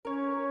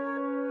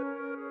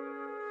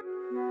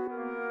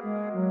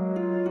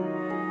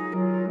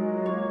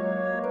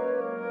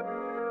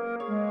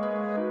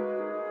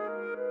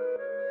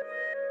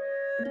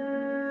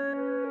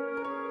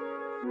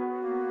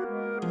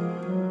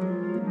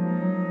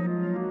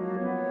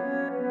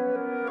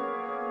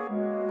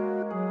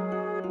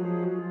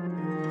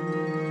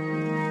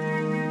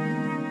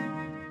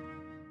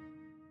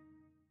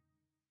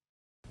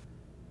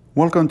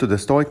Welcome to the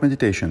Stoic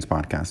Meditations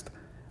podcast,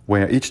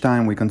 where each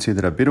time we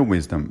consider a bit of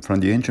wisdom from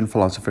the ancient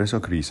philosophers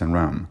of Greece and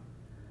Rome.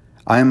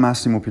 I am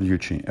Massimo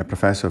Pigliucci, a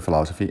professor of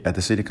philosophy at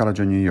the City College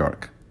of New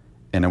York,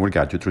 and I will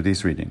guide you through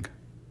this reading.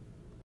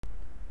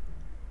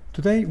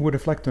 Today we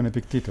reflect on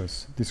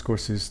Epictetus,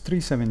 Discourses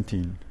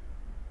 3:17.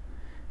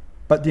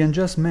 But the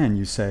unjust man,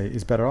 you say,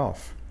 is better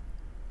off.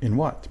 In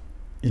what?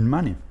 In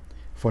money.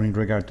 For in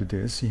regard to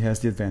this he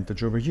has the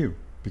advantage over you,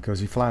 because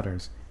he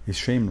flatters, is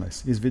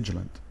shameless, is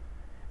vigilant.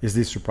 Is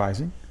this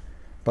surprising?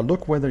 But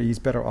look whether he is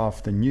better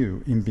off than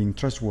you in being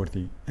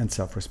trustworthy and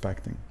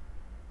self-respecting.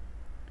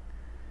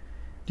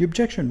 The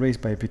objection raised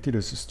by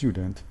Epictetus'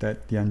 student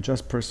that the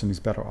unjust person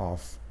is better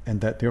off, and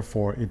that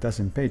therefore it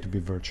doesn't pay to be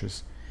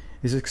virtuous,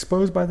 is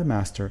exposed by the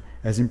master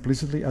as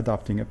implicitly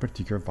adopting a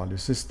particular value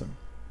system.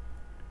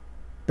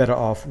 Better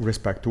off with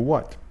respect to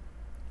what?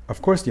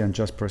 Of course the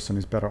unjust person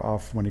is better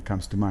off when it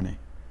comes to money,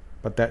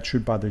 but that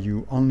should bother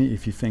you only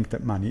if you think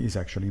that money is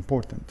actually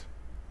important.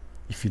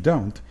 If you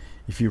don't,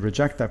 if you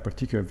reject that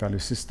particular value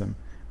system,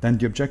 then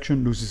the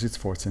objection loses its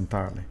force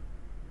entirely.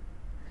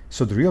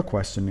 So the real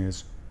question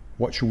is,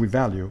 what should we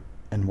value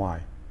and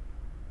why?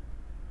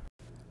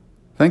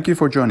 Thank you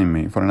for joining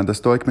me for another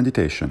Stoic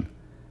meditation.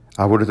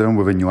 I will return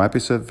with a new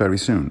episode very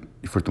soon,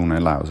 if Fortuna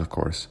allows, of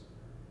course.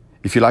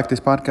 If you like this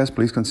podcast,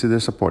 please consider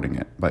supporting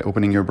it by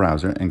opening your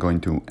browser and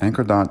going to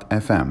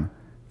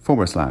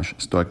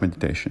anchor.fm/Stoic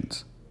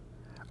Meditations.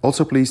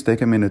 Also, please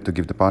take a minute to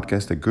give the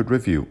podcast a good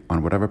review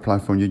on whatever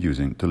platform you're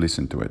using to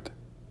listen to it.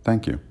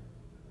 Thank you.